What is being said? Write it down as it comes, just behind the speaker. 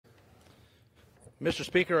Mr.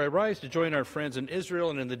 Speaker, I rise to join our friends in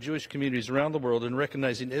Israel and in the Jewish communities around the world in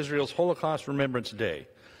recognizing Israel's Holocaust Remembrance Day.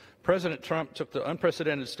 President Trump took the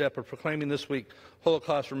unprecedented step of proclaiming this week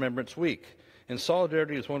Holocaust Remembrance Week in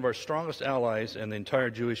solidarity with one of our strongest allies and the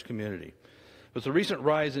entire Jewish community. With the recent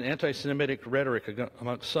rise in anti-Semitic rhetoric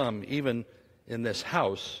amongst some, even in this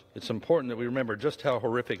House, it's important that we remember just how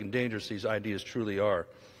horrific and dangerous these ideas truly are.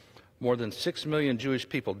 More than 6 million Jewish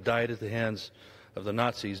people died at the hands of the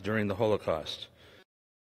Nazis during the Holocaust.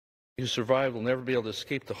 Those who survived will never be able to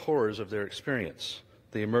escape the horrors of their experience.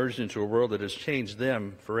 They emerged into a world that has changed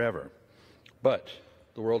them forever. But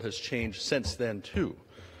the world has changed since then, too.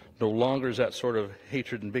 No longer is that sort of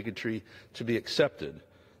hatred and bigotry to be accepted.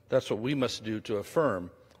 That's what we must do to affirm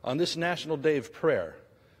on this National Day of Prayer,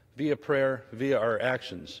 via our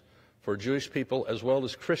actions, for Jewish people as well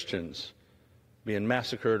as Christians being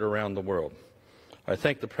massacred around the world. I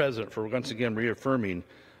thank the President for once again reaffirming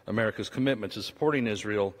America's commitment to supporting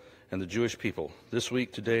Israel and the Jewish people. This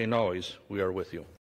week, today, and always, we are with you.